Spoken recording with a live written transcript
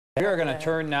We are going to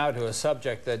turn now to a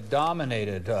subject that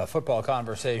dominated football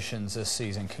conversations this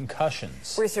season,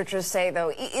 concussions. Researchers say,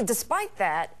 though, despite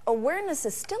that, awareness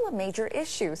is still a major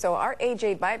issue. So our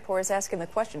A.J. Bypour is asking the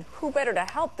question, who better to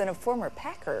help than a former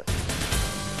Packer?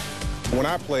 When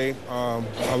I played,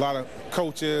 a lot of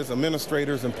coaches,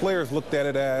 administrators, and players looked at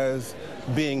it as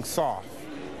being soft,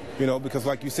 you know, because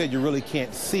like you said, you really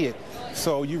can't see it.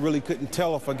 So you really couldn't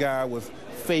tell if a guy was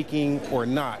faking or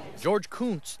not. George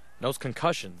Koonce knows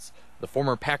concussions. The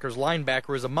former Packers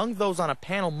linebacker is among those on a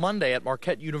panel Monday at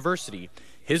Marquette University.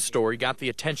 His story got the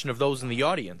attention of those in the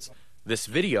audience. This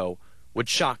video would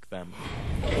shock them.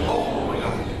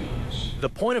 The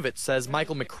point of it, says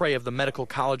Michael McCrea of the Medical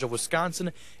College of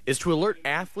Wisconsin, is to alert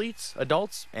athletes,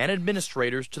 adults, and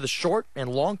administrators to the short and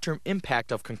long-term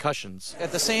impact of concussions.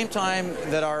 At the same time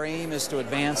that our aim is to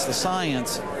advance the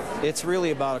science, it's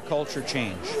really about a culture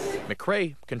change.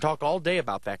 McCrea can talk all day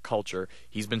about that culture.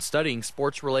 He's been studying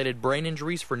sports-related brain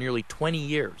injuries for nearly 20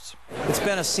 years. It's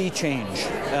been a sea change.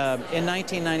 In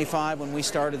 1995, when we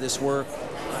started this work,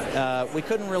 we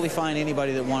couldn't really find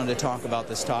anybody that wanted to talk about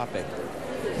this topic.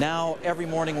 Now, every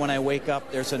morning when I wake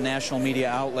up, there's a national media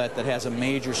outlet that has a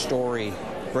major story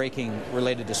breaking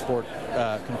related to sport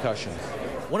concussion.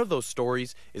 One of those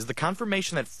stories is the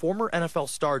confirmation that former NFL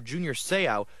star Junior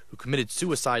Seau, who committed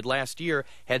suicide last year,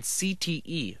 had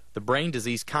CTE, the brain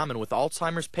disease common with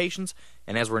Alzheimer's patients,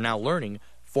 and as we're now learning,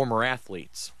 former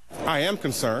athletes. I am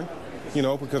concerned, you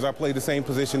know, because I played the same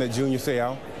position that Junior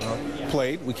Seau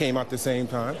played. We came out the same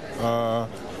time.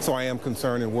 So I am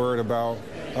concerned and worried about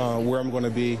where I'm going to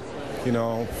be, you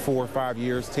know, 4 or 5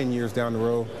 years, 10 years down the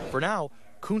road. For now,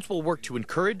 Koonce will work to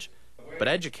encourage but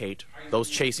educate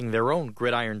those chasing their own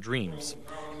gridiron dreams.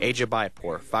 A.J.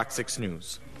 Bypour, Fox 6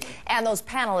 News. And those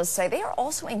panelists say they are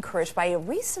also encouraged by a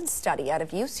recent study out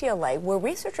of UCLA where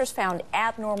researchers found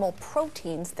abnormal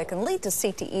proteins that can lead to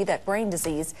CTE, that brain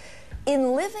disease,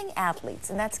 in living athletes.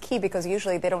 And that's key because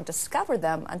usually they don't discover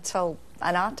them until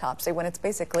an autopsy, when it's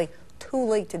basically too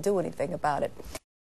late to do anything about it.